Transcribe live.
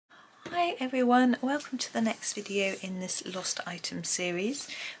Hi everyone, welcome to the next video in this lost item series.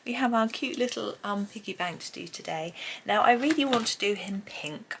 We have our cute little piggy bank to do today. Now I really want to do him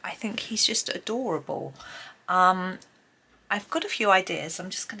pink. I think he's just adorable. I've got a few ideas. I'm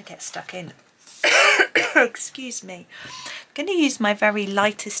just going to get stuck in. Excuse me. I'm going to use my very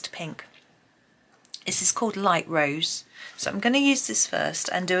lightest pink. This is called Light Rose. So I'm going to use this first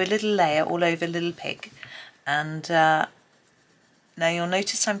and do a little layer all over Little Pig. And now you'll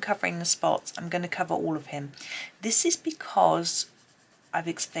notice I'm covering the spots. I'm going to cover all of him. This is because I've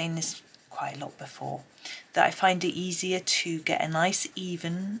explained this quite a lot before, that I find it easier to get a nice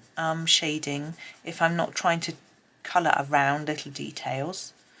even shading if I'm not trying to colour around little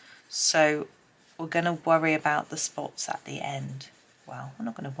details. So we're going to worry about the spots at the end. Well, we're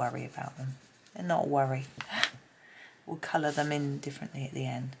not going to worry about them. They're not a worry. We'll colour them in differently at the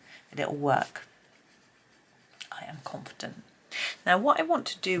end, but it'll work. I am confident. Now what I want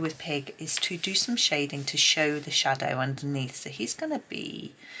to do with Pig is to do some shading to show the shadow underneath. So he's going to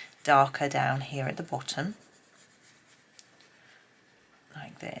be darker down here at the bottom,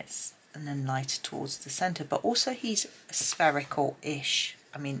 like this, and then lighter towards the centre. But also he's spherical-ish.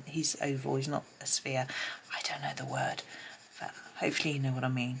 I mean, he's oval, he's not a sphere. I don't know the word, but hopefully you know what I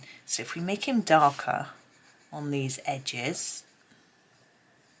mean. So if we make him darker on these edges,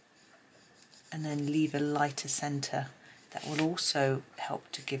 and then leave a lighter centre, that will also help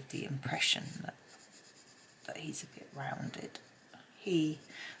to give the impression that he's a bit rounded. I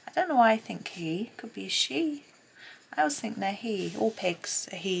don't know why I think he, could be a she. I always think they're he, all pigs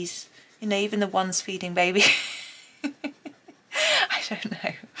are he's, you know, even the ones feeding baby. I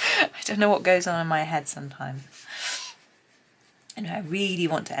don't know what goes on in my head sometimes. And I really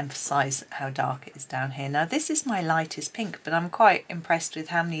want to emphasise how dark it is down here. Now this is my lightest pink, but I'm quite impressed with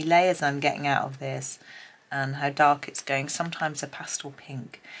how many layers I'm getting out of this and how dark it's going. Sometimes a pastel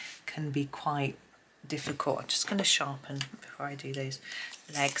pink can be quite difficult. I'm just going to sharpen before I do those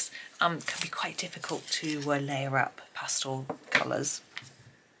legs. Can be quite difficult to layer up pastel colours,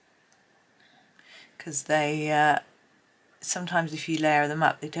 because they sometimes if you layer them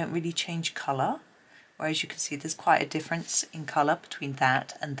up they don't really change colour. Whereas you can see there's quite a difference in colour between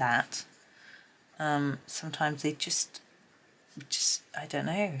that and that. Sometimes they just I don't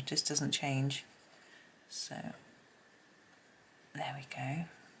know, it just doesn't change. So there we go.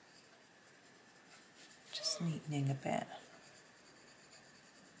 Just neatening a bit.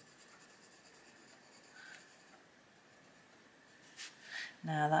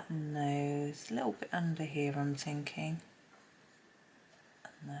 Now that nose, a little bit under here I'm thinking.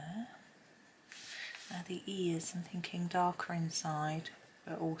 And there. Now the ears, I'm thinking darker inside,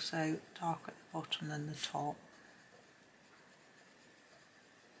 but also darker at the bottom than the top.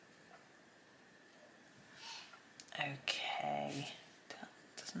 Okay, that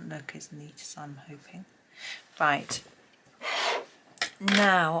doesn't look as neat as I'm hoping. Right,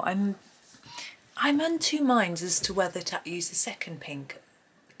 now I'm on two minds as to whether to use the second pink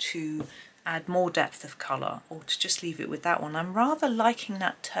to add more depth of colour or to just leave it with that one. I'm rather liking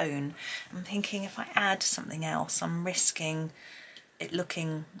that tone. I'm thinking if I add something else I'm risking it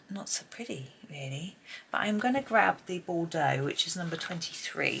looking not so pretty really, but I'm going to grab the Bordeaux, which is number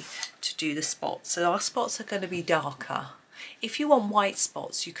 23, to do the spots. So our spots are going to be darker. If you want white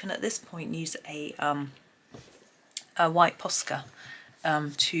spots you can at this point use a white Posca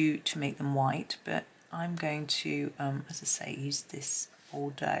to make them white, but I'm going to as I say use this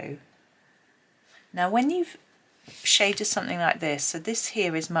Bordeaux. Now when you've shaded something like this, so this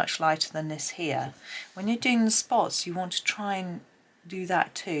here is much lighter than this here, when you're doing the spots you want to try and do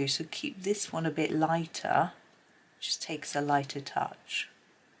that too, so keep this one a bit lighter, just takes a lighter touch,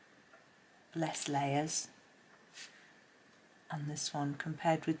 less layers, and this one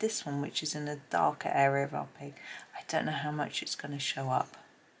compared with this one which is in a darker area of our pig, I don't know how much it's going to show up,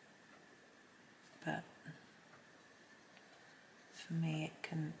 but for me it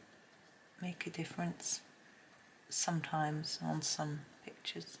can make a difference sometimes on some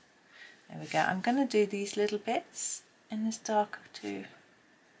pictures. There we go. I'm going to do these little bits in this darker too.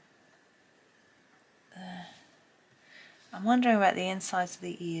 There. I'm wondering about the insides of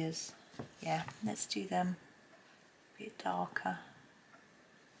the ears. Yeah, let's do them a bit darker,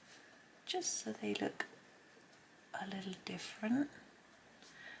 just so they look a little different.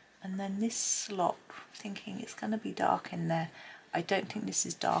 And then this slot, thinking it's going to be dark in there. I don't think this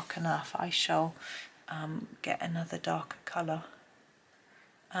is dark enough. I shall get another darker colour.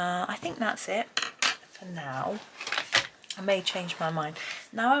 I think that's it for now. I may change my mind.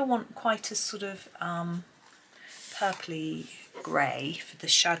 Now I want quite a sort of purpley grey for the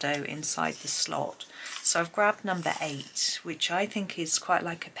shadow inside the slot. So I've grabbed number 8, which I think is quite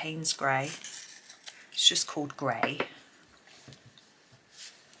like a Payne's grey. It's just called grey.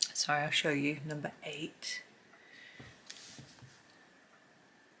 Sorry, I'll show you number 8.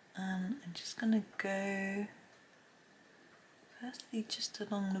 And I'm just going to go firstly just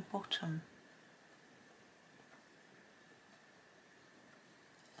along the bottom.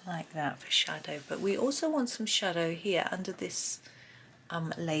 Like that for shadow, but we also want some shadow here under this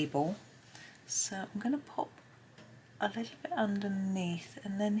label, so I'm going to pop a little bit underneath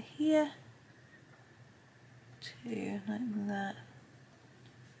and then here too, like that,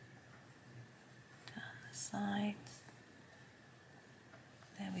 down the sides,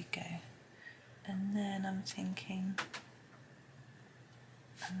 there we go. And then I'm thinking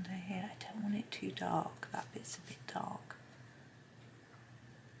under here, I don't want it too dark, that bit's a bit dark.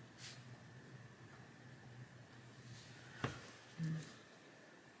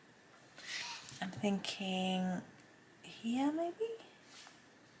 I'm thinking here maybe?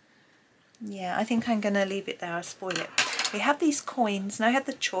 Yeah, I think I'm going to leave it there, I'll spoil it. We have these coins, now I had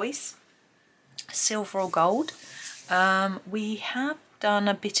the choice, silver or gold. We have done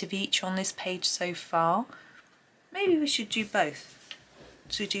a bit of each on this page so far. Maybe we should do both.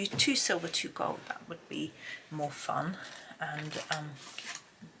 So do 2 silver, 2 gold, that would be more fun and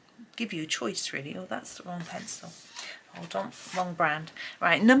give you a choice really. Oh, that's the wrong pencil. Hold on, wrong brand.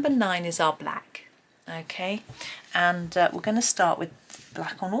 Right, number 9 is our black. Okay, and we're going to start with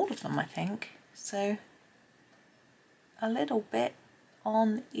black on all of them, I think. So a little bit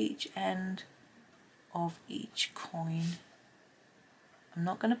on each end of each coin. I'm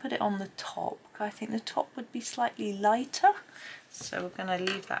not going to put it on the top, because I think the top would be slightly lighter. So we're going to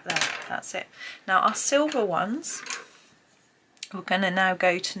leave that there. That's it. Now our silver ones, we're going to now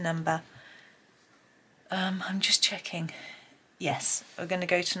go to number I'm just checking. Yes, we're going to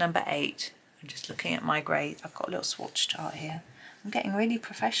go to number 8. I'm just looking at my grade. I've got a little swatch chart here. I'm getting really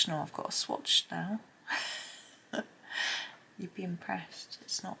professional. I've got a swatch now. You'd be impressed.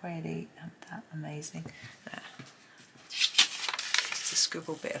 It's not really that amazing. There. Just a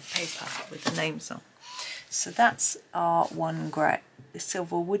scribble bit of paper with the names on. So that's our one grey. The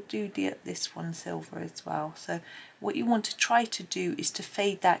silver would do this one silver as well. So what you want to try to do is to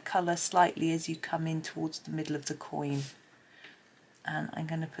fade that colour slightly as you come in towards the middle of the coin. And I'm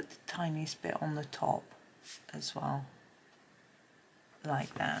going to put the tiniest bit on the top as well,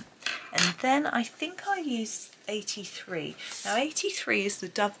 like that. And then I think I used 83. Now 83 is the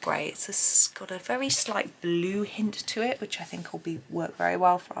dove grey. It's got a very slight blue hint to it, which I think will work very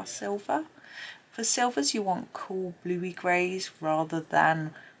well for our silver. For silvers you want cool bluey greys rather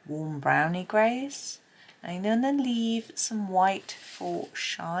than warm browny greys. And then leave some white for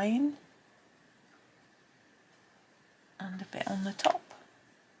shine and a bit on the top.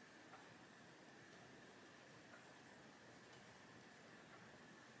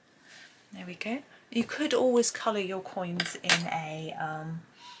 There we go. You could always colour your coins in a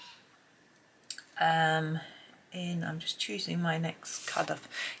I'm just choosing my next colour.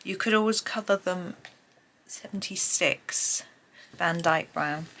 You could always colour them 76 Van Dyke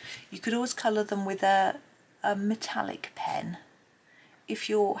brown. You could always colour them with a metallic pen if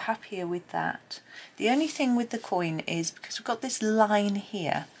you're happier with that. The only thing with the coin is, because we've got this line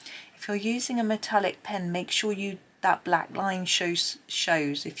here, if you're using a metallic pen, make sure that black line shows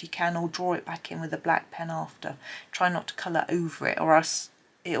if you can, or draw it back in with a black pen after. Try not to colour over it, or else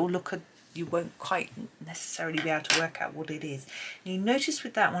it'll look you won't quite necessarily be able to work out what it is. And you notice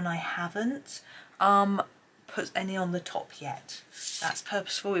with that one I haven't put any on the top yet. That's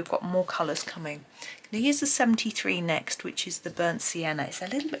purposeful, we've got more colours coming. I'm going to use the 73 next, which is the burnt sienna. It's a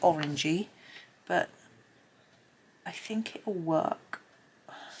little bit orangey, but I think it will work.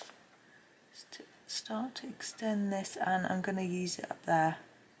 Start to extend this, and I'm going to use it up there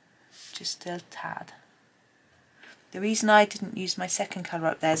just a tad. The reason I didn't use my second colour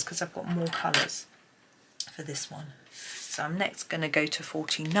up there is because I've got more colours for this one. So I'm next going to go to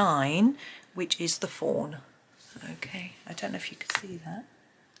 49, which is the fawn. Okay, I don't know if you can see that.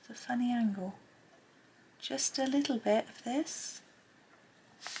 It's a funny angle. Just a little bit of this.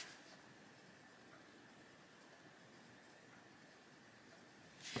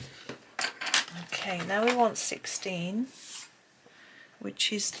 Okay, now we want 16,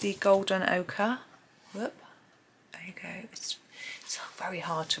 which is the golden ochre. Whoop. There you go. It's very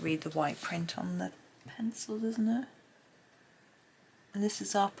hard to read the white print on the pencil, isn't it? And this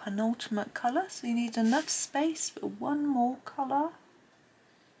is our penultimate colour, so you need enough space for one more colour.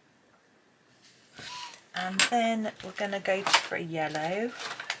 And then we're going to go for a yellow.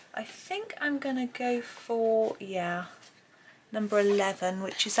 I think I'm going to go for, yeah, number 11,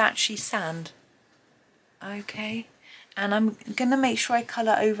 which is actually sand. Okay, and I'm going to make sure I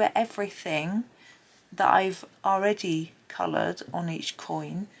colour over everything that I've already coloured on each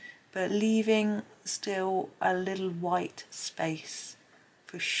coin, but leaving still a little white space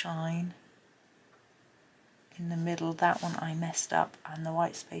for shine in the middle. That one I messed up and the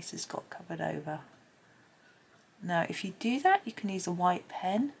white spaces got covered over. Now if you do that, you can use a white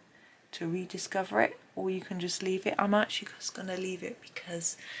pen to rediscover it, or you can just leave it. I'm actually just going to leave it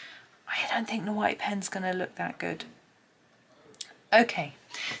because I don't think the white pen's going to look that good. Okay,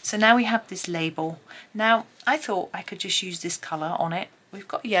 so now we have this label. Now I thought I could just use this colour on it. We've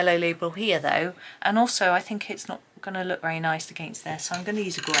got a yellow label here though, and also I think it's not going to look very nice against there, so I'm going to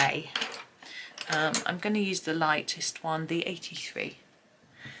use a grey. I'm going to use the lightest one, the 83,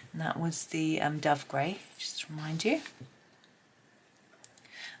 and that was the Dove Grey, just to remind you.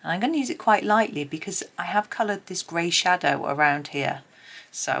 And I'm going to use it quite lightly because I have coloured this grey shadow around here,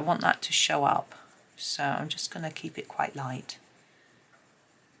 so I want that to show up, so I'm just going to keep it quite light.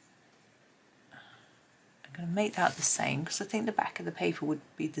 I'm going to make that the same because I think the back of the paper would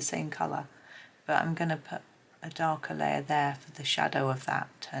be the same colour, but I'm going to put a darker layer there for the shadow of that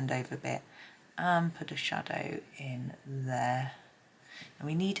turned over bit, and put a shadow in there. And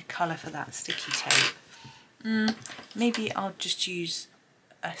we need a colour for that sticky tape. Maybe I'll just use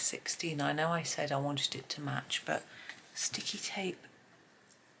a 16. I know I said I wanted it to match, but sticky tape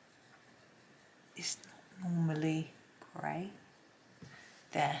is not normally grey.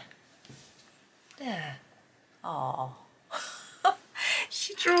 There. Oh,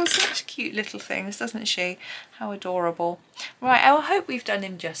 she draws such cute little things, doesn't she? How adorable. Right, I hope we've done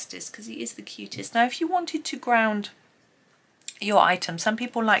him justice because he is the cutest. Now if you wanted to ground your item, some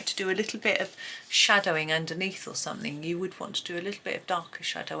people like to do a little bit of shadowing underneath or something. You would want to do a little bit of darker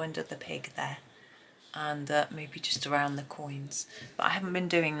shadow under the pig there, and maybe just around the coins, but I haven't been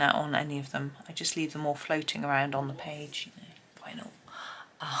doing that on any of them. I just leave them all floating around on the page, you know, why not?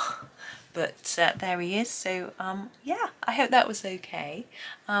 But there he is. So yeah, I hope that was okay.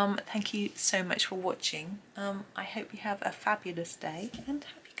 Thank you so much for watching. I hope you have a fabulous day and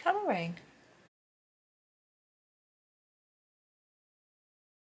happy colouring.